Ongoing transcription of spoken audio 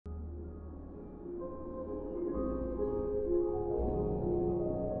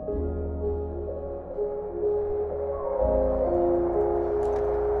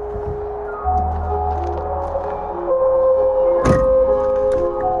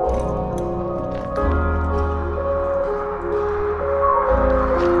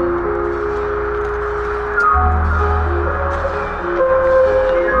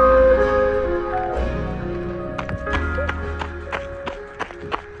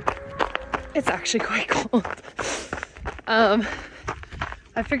It's actually quite cold.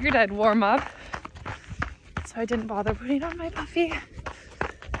 I figured I'd warm up, so I didn't bother putting on my puffy.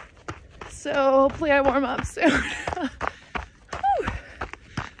 So hopefully I warm up soon.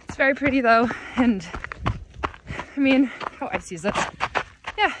 It's very pretty though, and I mean, how icy is it?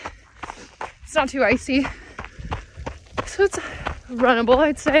 Yeah, it's not too icy, so it's runnable,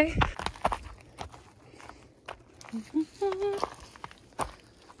 I'd say.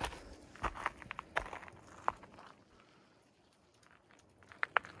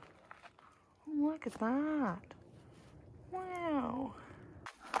 Look at that. Wow.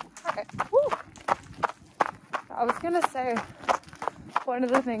 Okay. Woo. I was gonna say, one of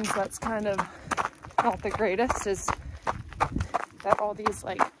the things that's kind of not the greatest is that all these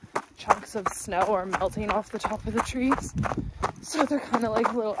like chunks of snow are melting off the top of the trees. So they're kind of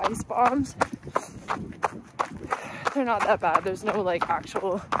like little ice bombs. They're not that bad. There's no like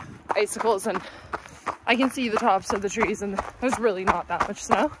actual icicles, and I can see the tops of the trees, and there's really not that much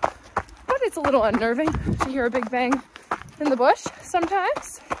snow. But it's a little unnerving to hear a big bang in the bush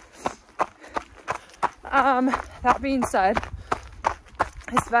sometimes. That being said,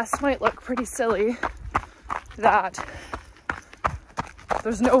 this vest might look pretty silly that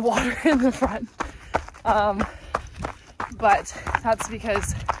there's no water in the front. But that's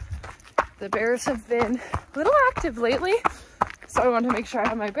because the bears have been a little active lately. So I want to make sure I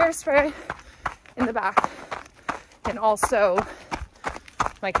have my bear spray in the back, and also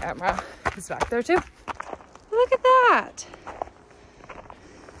my camera is back there too. Look at that.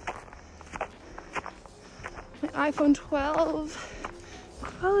 My iPhone 12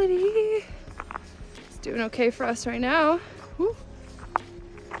 quality. It's doing okay for us right now. Woo.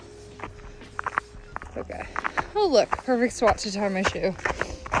 Okay. Oh look, perfect spot to tie my shoe.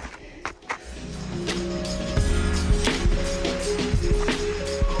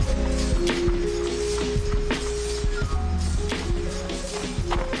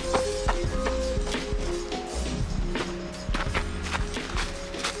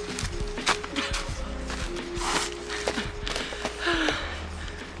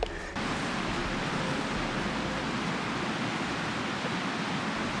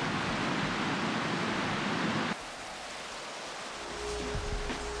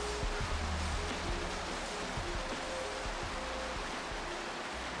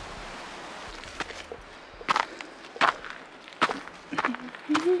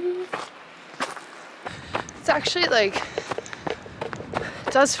 It's actually like,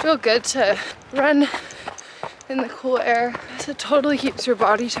 it does feel good to run in the cool air. It totally keeps your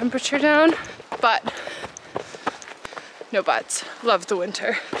body temperature down, but no buts. Love the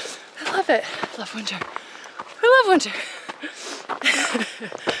winter. I love it. I love winter. I love winter.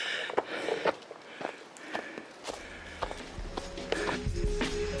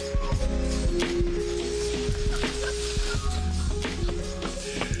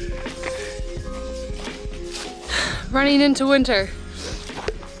 Running into winter.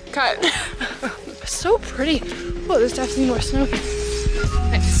 Cut. So pretty. Whoa, there's definitely more snow here.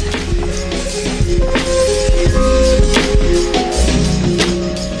 Nice.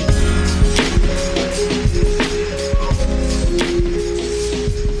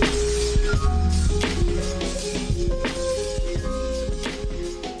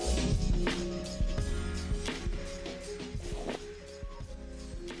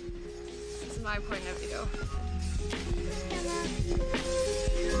 This is my point of view.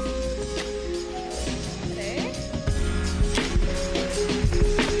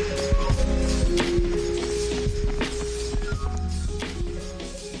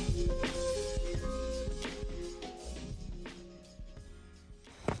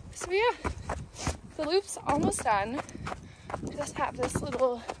 So yeah, the loop's almost done. Just have this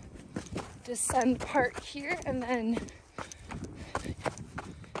little descent part here and then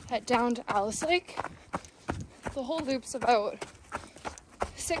head down to Alice Lake. The whole loop's about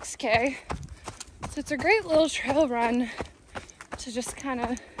 6K. So it's a great little trail run to just kind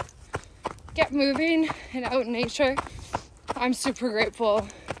of get moving and out in nature. I'm super grateful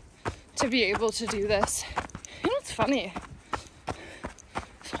to be able to do this. You know what's funny?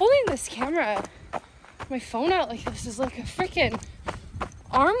 Holding this camera, my phone out like this is like a freaking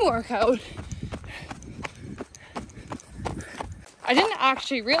arm workout. I didn't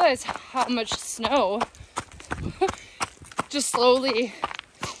actually realize how much snow just slowly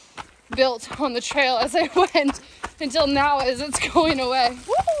built on the trail as I went until now as it's going away.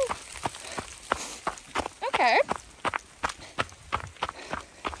 Woo! Okay.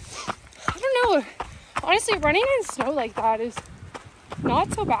 I don't know. Honestly, running in snow like that is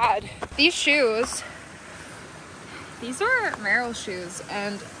not so bad. These shoes These are Merrel shoes,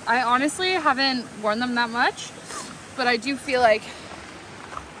 and I honestly haven't worn them that much, but I do feel like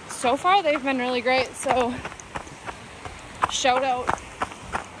so far they've been really great. So shout out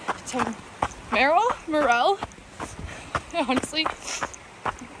to Merrel. Honestly,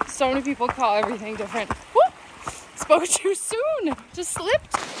 so many people call everything different. Woo! Spoke too soon, just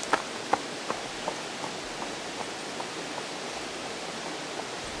slipped.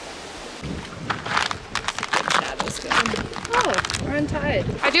 Oh, we're untied.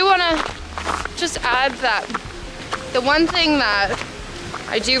 I do want to just add that the one thing that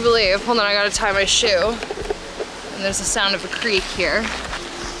I do believe, hold on, I gotta tie my shoe, and there's the sound of a creek here,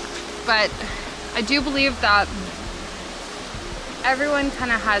 but I do believe that everyone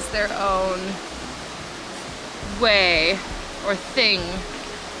kind of has their own way or thing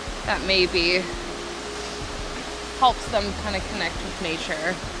that maybe helps them kind of connect with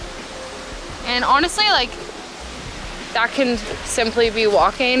nature. And honestly, like, that can simply be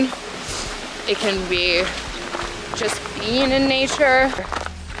walking. It can be just being in nature.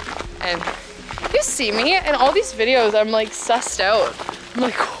 And you see me in all these videos, I'm like sussed out. I'm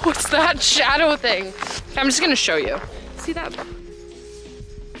like, what's that shadow thing? I'm just gonna show you. See that?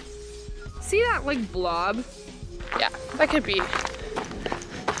 See that like blob? Yeah, that could be a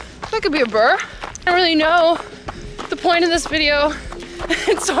burr. I don't really know the point of this video,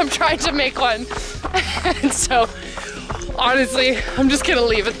 and so I'm trying to make one. And so honestly, I'm just gonna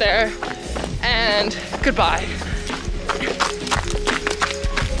leave it there, and goodbye.